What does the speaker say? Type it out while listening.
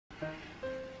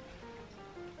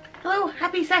Hello,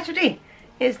 happy Saturday.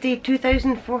 It's day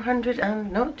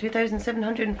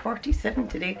 2747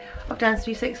 today of Dance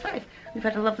 365. We've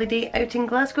had a lovely day out in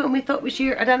Glasgow and we thought we'd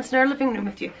share a dance in our living room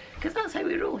with you because that's how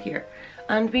we roll here.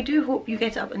 And we do hope you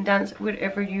get up and dance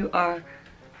wherever you are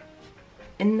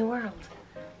in the world.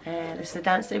 This is a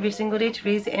dance every single day to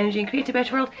raise the energy and create a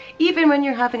better world, even when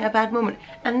you're having a bad moment.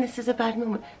 And this is a bad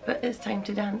moment, but it's time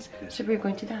to dance, so we're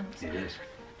going to dance. It is.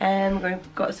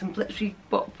 We've got some Blitzkrieg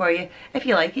bop for you. If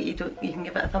you like it, you can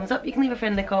give it a thumbs up, you can leave a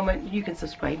friendly comment, you can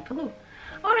subscribe below.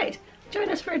 Alright, join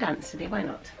us for a dance today, why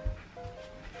not?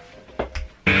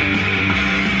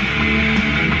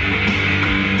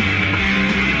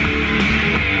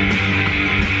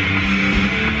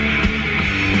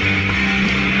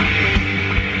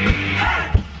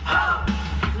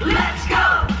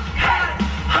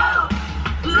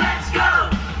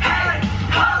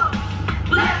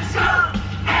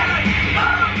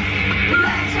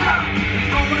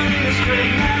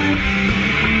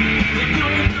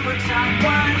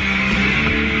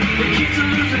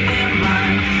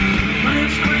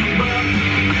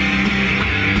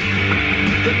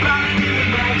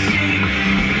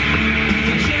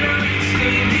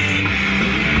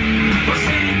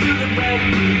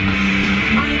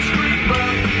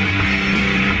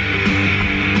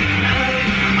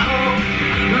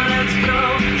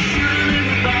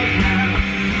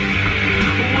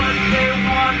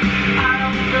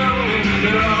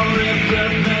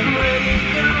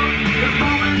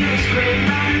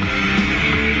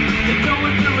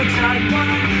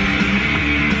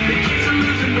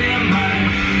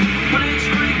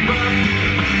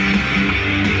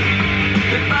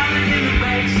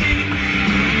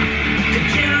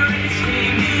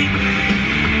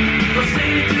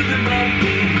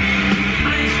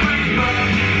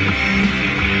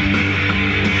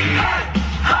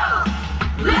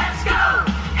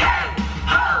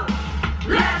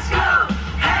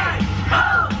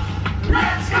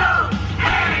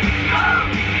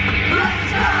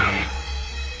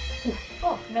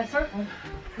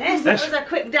 Yes, that was a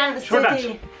quick dance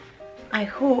today. I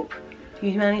hope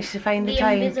you managed to find the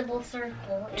time invisible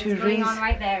circle to going raise on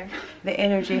right there. The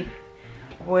energy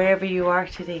wherever you are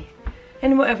today,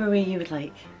 in whatever way you would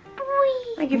like.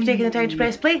 Thank you for taking the time to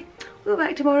press play. We'll be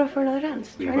back tomorrow for another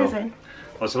dance. Join us in.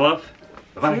 Lots of love.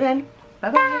 Bye bye. See you then.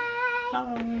 Bye bye.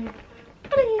 Bye.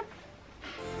 Bye.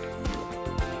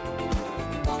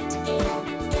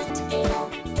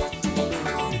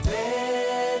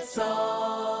 Let's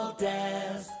all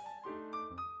dance.